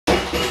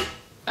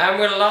And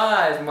we're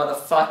live,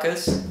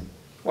 motherfuckers.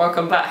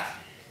 Welcome back.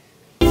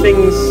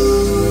 Things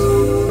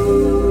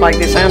like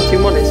this sound too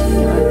modest,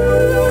 you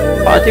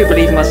know. But I do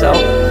believe in myself.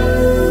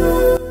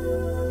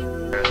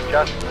 There's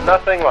just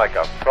nothing like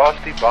a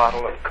frosty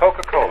bottle of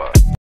Coca-Cola.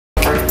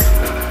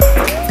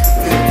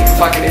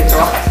 Fucking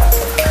interrupt.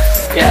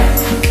 Yeah.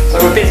 So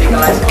we're busy,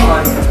 guys.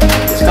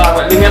 This guy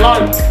won't leave me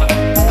alone.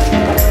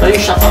 No, you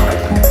shut up.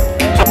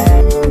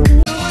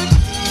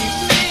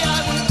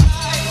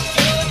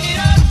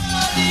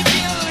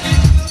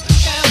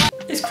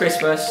 It's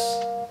Christmas.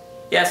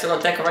 Yes, I've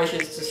got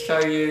decorations to show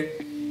you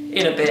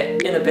in a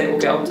bit. In a bit we'll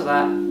get onto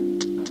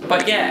that.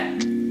 But yeah,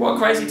 what a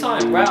crazy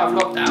time. We're out of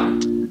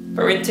lockdown,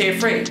 but we're in tier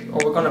 3, or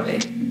we're gonna be.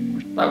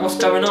 Like, what's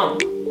going on?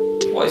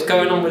 What is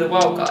going on with the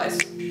world, guys?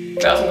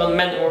 It hasn't gone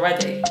mental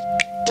already.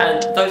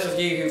 And those of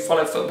you who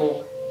follow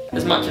football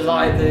as much as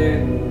I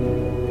do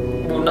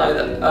will know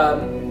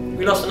that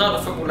we lost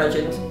another football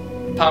legend,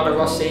 Paolo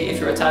Rossi. If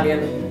you're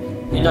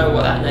Italian, you know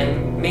what that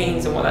name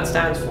means and what that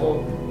stands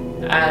for,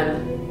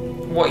 and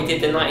what he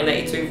did in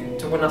 1982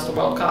 to win us the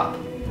World Cup,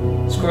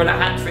 scoring a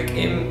hat-trick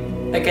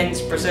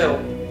against Brazil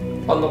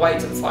on the way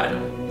to the final.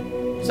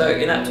 So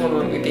in that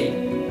tournament we beat,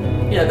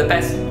 you know, the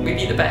best. We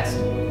beat the best: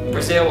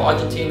 Brazil,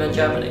 Argentina,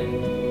 Germany,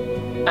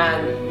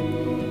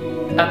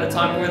 and at the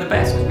time we were the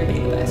best because we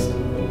beat the best.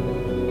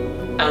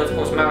 And of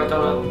course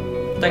Maradona,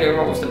 don't get me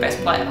wrong, was the best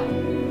player,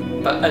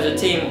 but as a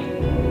team,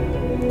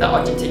 the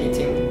Argentinian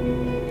team,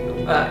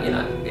 you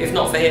know, if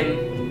not for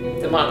him,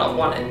 they might not have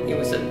won it. He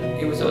was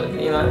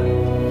you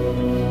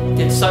know,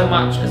 did so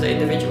much as an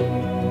individual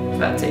for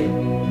that team.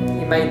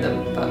 He made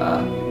them. But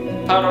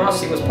Paolo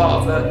Rossi was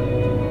part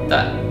of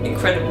that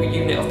incredible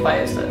unit of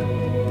players that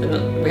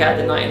we had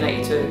in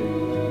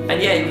 1982.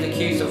 And yeah, he was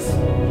accused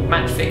of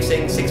match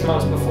fixing 6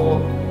 months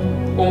before,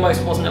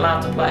 almost wasn't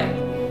allowed to play.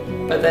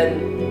 But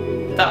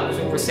then that was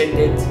all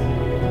rescinded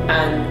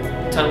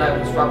and turned out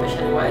it was rubbish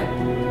anyway.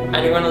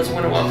 And he went on to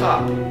win a World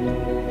Cup.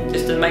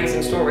 Just an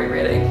amazing story,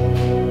 really.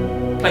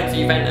 Played for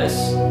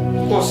Juventus.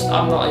 Of course,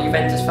 I'm not a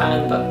Juventus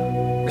fan, but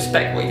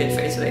respect what he did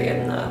for Italy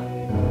and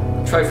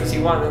the trophies he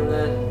won and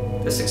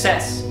the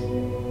success.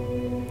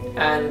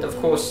 And of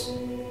course,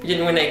 we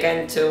didn't win it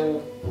again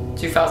till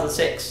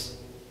 2006.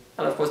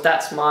 And of course,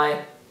 that's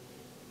my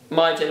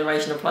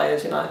generation of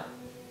players, you know.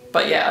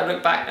 But yeah, I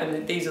look back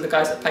and these are the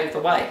guys that paved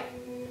the way,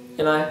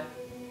 you know.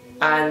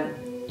 And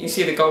you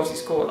see the goals he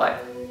scored, like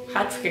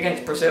hat-trick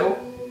against Brazil.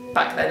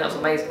 Back then, that was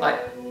amazing. Like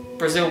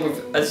Brazil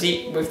with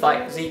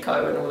like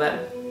Zico and all them.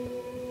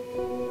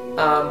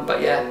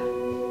 But yeah,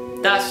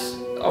 that's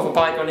of a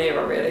bygone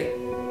era, really.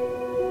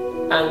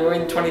 And we're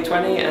in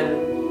 2020,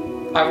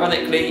 and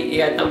ironically, he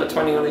had number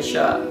 20 on his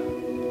shirt.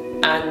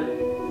 And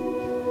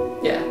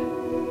yeah,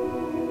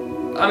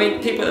 I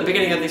mean, people at the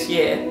beginning of this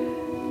year,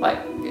 like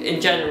in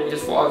general,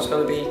 just thought I was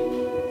going to be.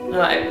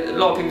 Like, a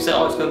lot of people said,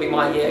 "Oh, it's going to be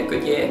my year,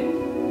 good year."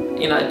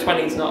 You know,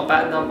 20 is not a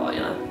bad number.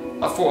 You know,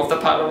 I thought of the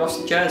Paolo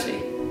Rossi jersey.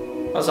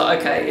 I was like,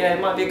 okay, yeah, it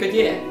might be a good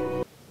year.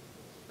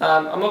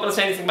 I'm not going to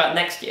say anything about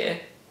next year.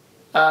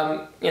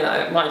 You know,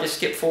 it might just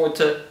skip forward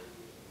to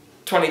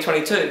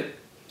 2022,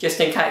 just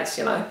in case,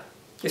 you know,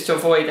 just to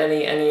avoid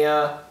any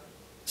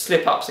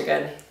slip-ups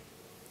again.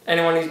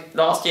 Anyone who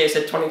last year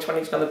said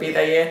 2020 is going to be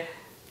their year,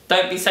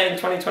 don't be saying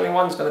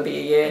 2021 is going to be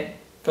a year,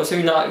 because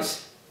who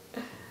knows?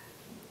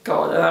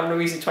 God, and I'm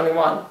Luigi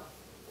 21.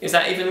 Is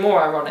that even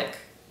more ironic?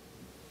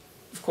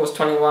 Of course,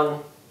 21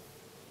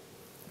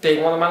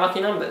 being one of my lucky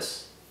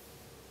numbers.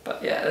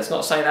 But yeah, let's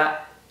not say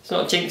that. Let's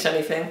not jinx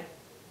anything.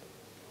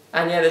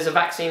 And yeah, there's a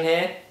vaccine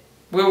here.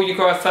 Will you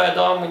grow a third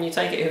arm when you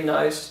take it? Who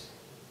knows?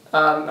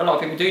 A lot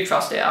of people do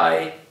trust it.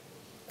 I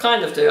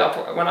kind of do.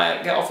 When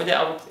I get offered it,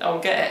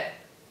 I'll get it.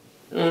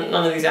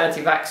 None of these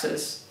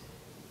anti-vaxxers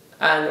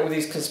and all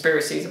these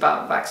conspiracies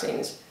about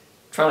vaccines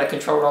trying to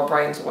control our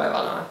brains or whatever,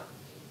 I don't know.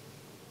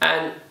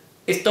 And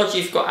it's dodgy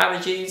if you've got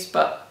allergies,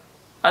 but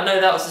I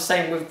know that was the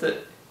same with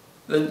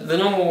the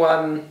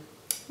normal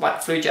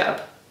like flu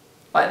jab.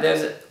 Like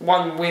there's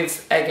one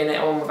with egg in it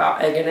and one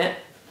without egg in it.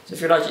 So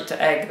if you're allergic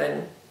to egg,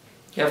 then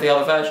you have the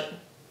other version.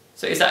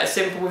 So is that as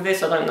simple with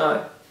this? I don't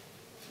know.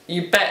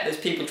 You bet there's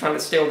people trying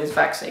to steal this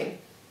vaccine.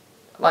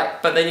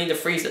 Like, but they need a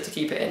freezer to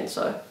keep it in,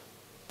 so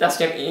that's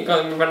you're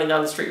going to be running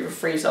down the street with a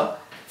freezer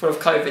full of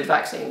COVID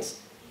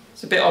vaccines.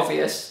 It's a bit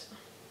obvious.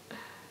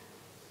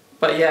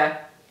 But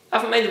yeah, I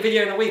haven't made a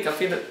video in a week. I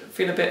feel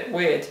a bit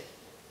weird.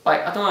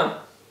 Like, I don't know.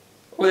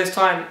 All this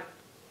time,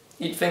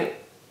 you'd think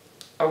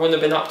I wouldn't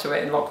have been up to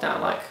it in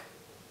lockdown, like,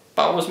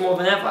 but I was more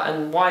than ever.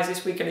 And why is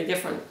this week any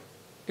different?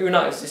 Who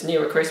knows? It's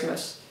nearer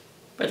Christmas,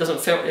 but it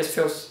doesn't feel. It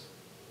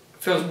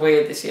feels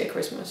weird this year,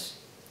 Christmas.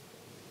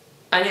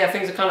 And yeah,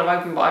 things are kind of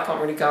open, but I can't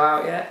really go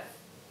out yet.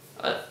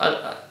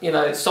 You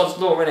know, sod's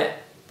law, innit?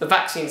 The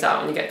vaccine's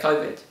out and you get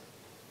COVID.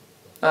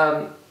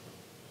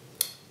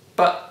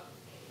 But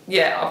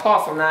yeah,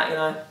 apart from that, you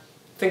know,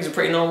 things are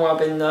pretty normal. I've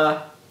been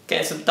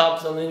getting some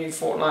dubs on the new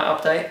Fortnite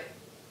update.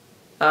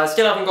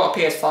 Still haven't got a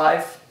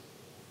PS5.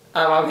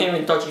 I'm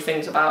hearing dodgy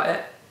things about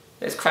it.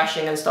 It's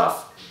crashing and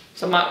stuff.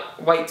 So I might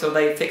wait till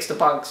they fix the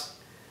bugs.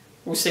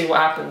 We'll see what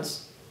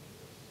happens.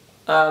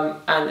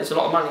 and it's a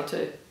lot of money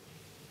too.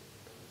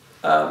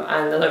 And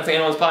I don't think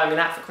anyone's buying me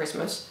that for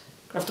Christmas.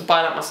 I have to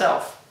buy that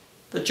myself.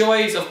 The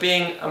joys of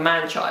being a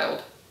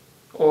man-child,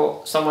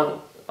 or someone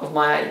of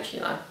my age, you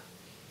know.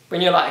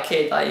 When you're like a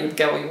kid, like, you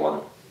get what you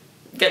want.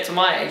 Get to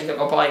my age, you've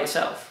got to buy it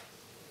yourself.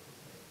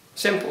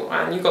 Simple,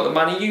 man. You've got the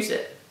money, use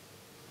it.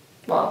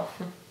 Well,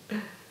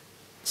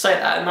 say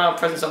that, and now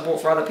presents I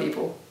bought for other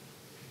people.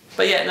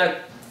 But yeah, no,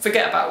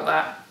 forget about all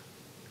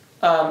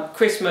that.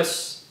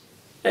 Christmas,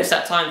 it's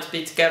that time to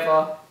be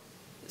together.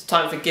 It's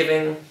time for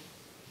giving.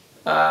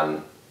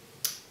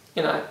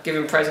 You know,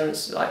 giving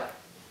presents, like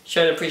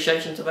showing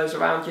appreciation to those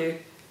around you.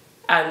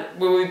 And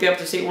will we be able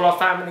to see all our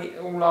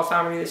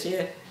family this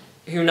year?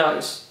 Who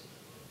knows?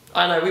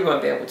 I know we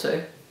won't be able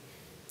to.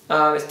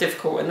 It's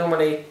difficult, and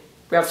normally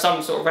we have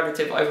some sort of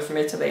relative over from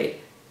Italy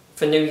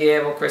for New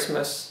Year or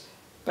Christmas.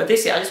 But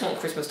this year I just want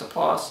Christmas to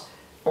pass.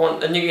 I want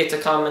the New Year to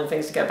come and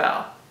things to get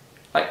better.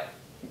 Like,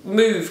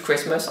 move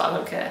Christmas, I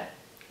don't care.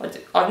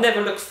 I've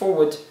never looked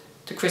forward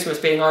to Christmas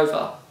being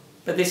over,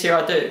 but this year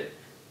I do.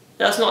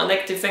 That's not a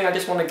negative thing, I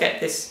just want to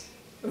get this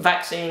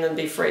vaccine and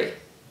be free.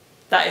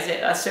 That is it,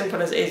 as simple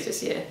as it is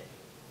this year.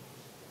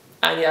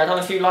 And yeah, I've done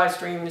a few live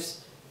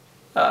streams.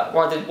 Well,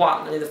 I did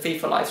one, I did a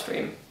FIFA live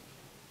stream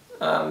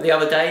the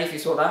other day, if you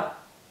saw that.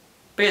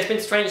 But yeah, it's been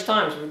strange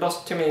times, we've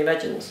lost too many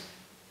legends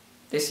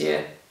this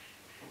year.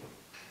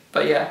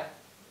 But yeah,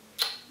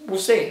 we'll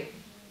see.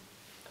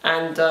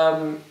 And,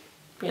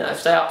 you know,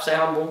 stay up, stay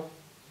humble.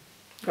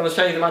 I'm going to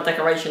show you my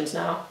decorations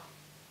now.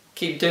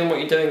 Keep doing what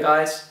you're doing,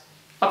 guys.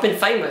 I've been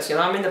famous, you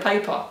know, I'm in the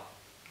paper.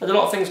 There's a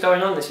lot of things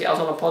going on this year. I was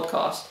on a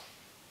podcast.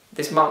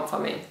 This month, I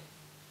mean.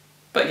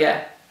 But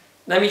yeah,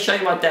 let me show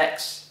you my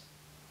decks.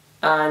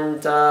 And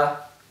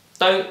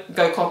don't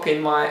go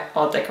copying my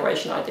art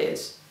decoration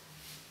ideas.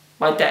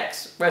 My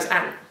decks. Where's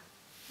Ant?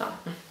 No.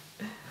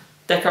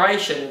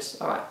 Decorations,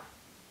 alright.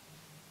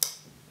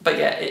 But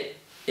yeah,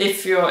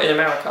 if you're in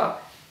America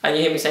and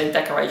you hear me saying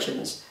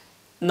decorations,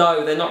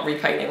 no, they're not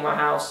repainting my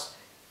house.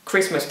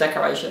 Christmas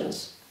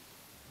decorations.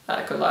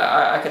 Because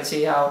I can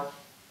see how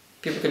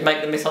people could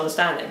make the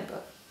misunderstanding,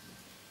 but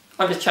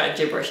I'm just chatting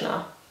gibberish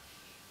now.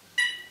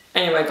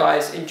 Anyway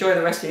guys, enjoy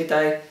the rest of your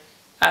day,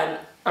 and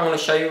I'm going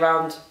to show you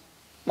around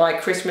my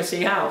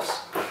Christmassy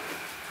house.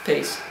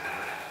 Peace.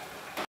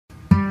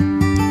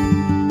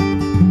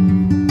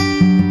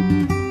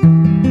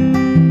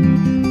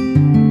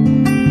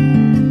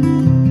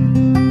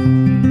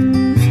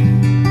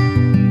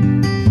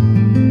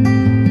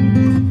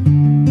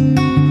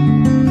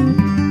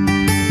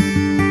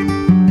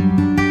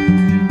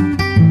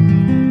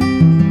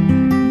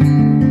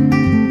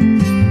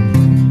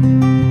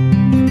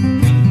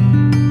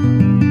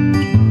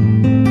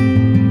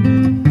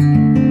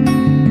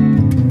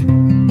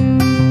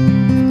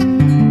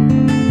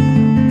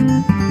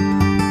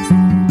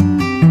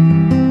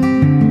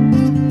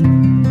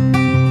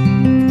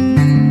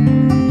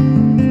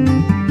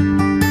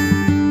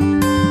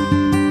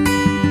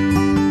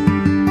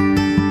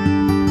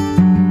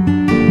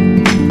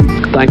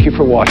 Thank you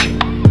for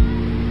watching,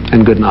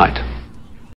 and good night.